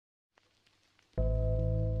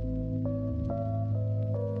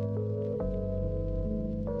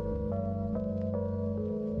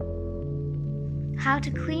How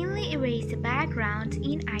to cleanly erase the background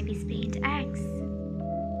in IbisPaint X.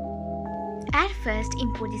 At first,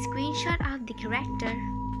 import the screenshot of the character.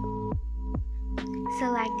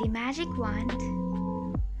 Select the magic wand.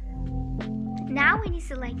 Now when you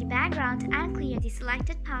select the background and clear the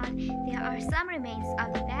selected part, there are some remains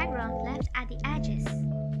of the background left at the edges.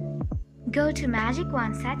 Go to Magic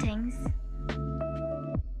Wand settings.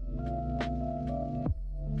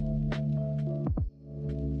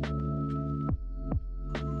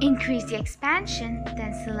 Increase the expansion,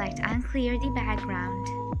 then select and clear the background.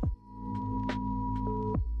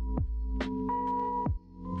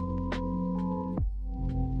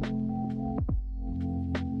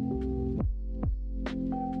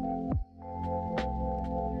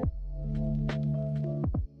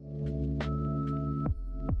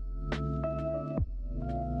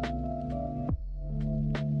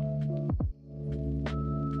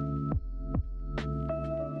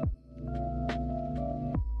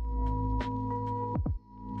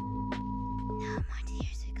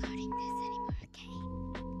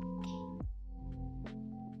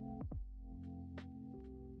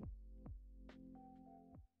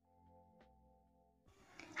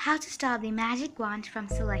 How to stop the magic wand from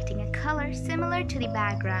selecting a color similar to the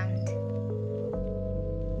background.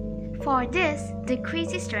 For this,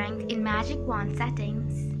 decrease the strength in magic wand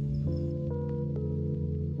settings.